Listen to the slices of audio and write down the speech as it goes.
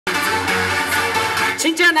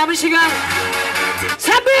진짜 남은 시간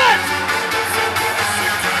 3분!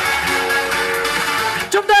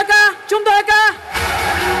 좀 더 할까? 좀 더 할까?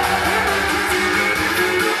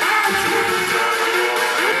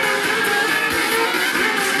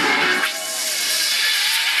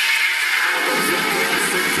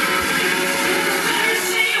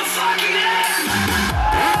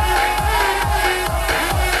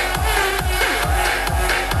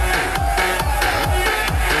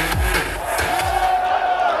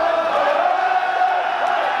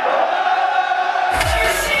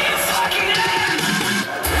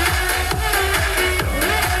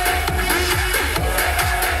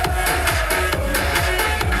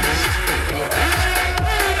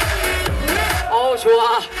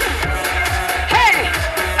 좋아. 헤이!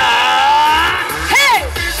 아! 헤이!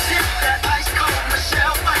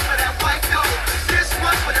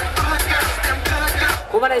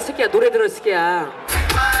 그만해, 새끼야. 노래 들어, 새끼야.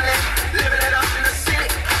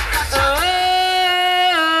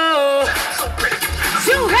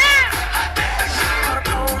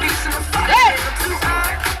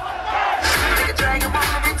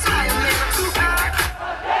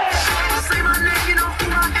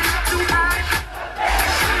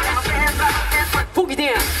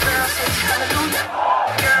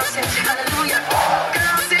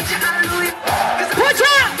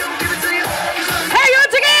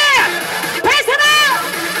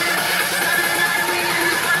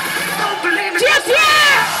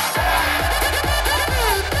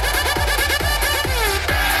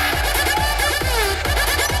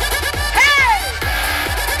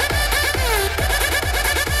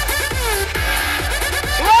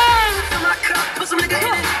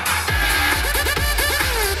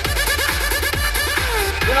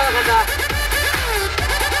 누나가 간다.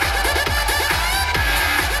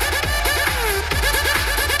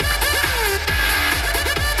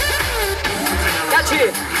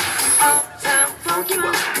 같이.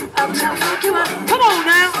 Come on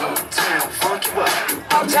now.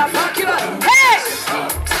 Uptown funk you up. Hey.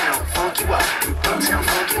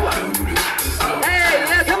 Hey,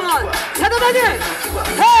 yeah, come on. 사도다들.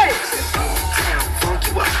 Hey.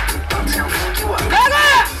 가가.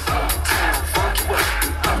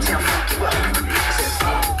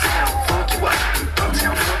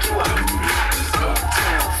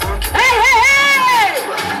 Hey, hey, hey!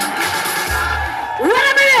 Wait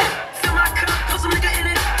a minute!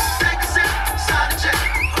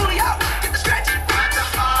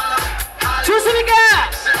 좋습니까?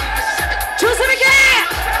 좋습니까?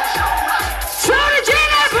 소리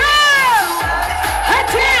질러, bro!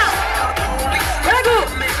 핫팀! 그리고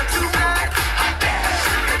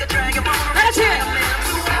다같이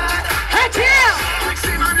핫팀!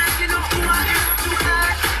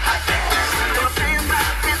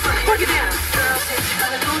 Break it down!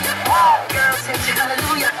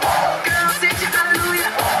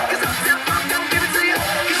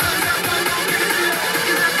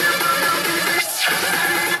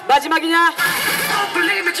 마지막이냐?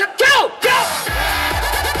 Go! Go!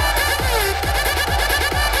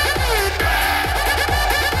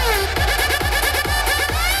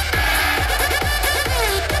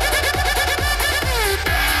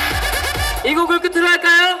 이 곡을 끝으로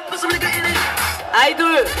할까요?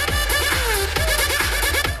 아이돌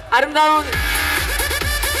아름다운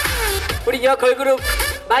우리 여 걸그룹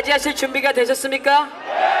맞이하실 준비가 되셨습니까?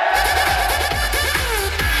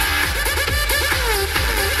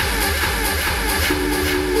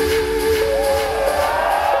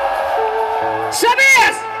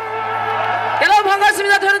 서비스! 여러분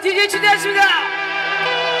반갑습니다. 저는 DJ 추대였습니다.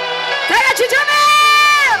 다같이 전해!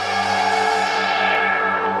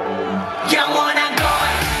 영원한 건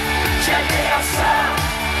절대 없어.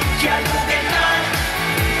 결국엔 넌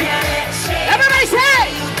변했지. Everybody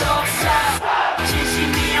say! 이유도 없어.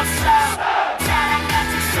 진심이 없어. 사랑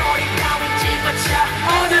같은 소리 따윈 집어쳐.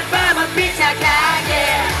 오늘 밤은 빗자가게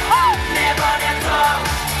내버려둬.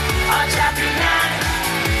 어차피 난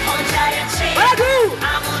혼자였지. 뭐라고?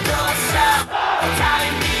 아무도 없어. 다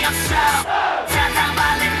의미 없어. 사탕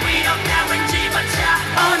발린 위로 따윈 집어쳐.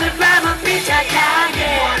 오늘 밤은 빗자가게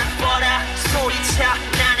뭐라 소리쳐.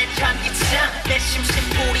 나는 현기차. 내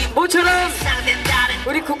심심풀이 모처럼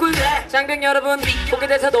우리 국군 장병 여러분 보게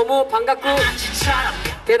돼서 너무 반갑고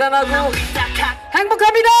대단하고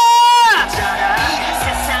행복합니다.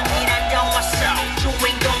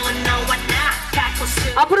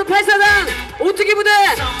 앞으로 8사단 오뚜기 부대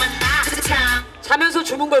자면서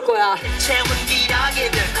주문 걸 거야.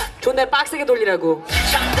 존나 빡세게 돌리라고.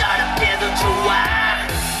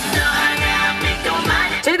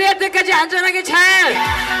 제대할 때까지 안전하게 잘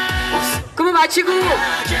그거 마치고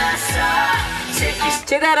제기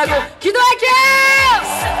제대하라고 기도할게요.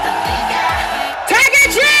 다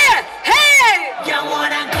같이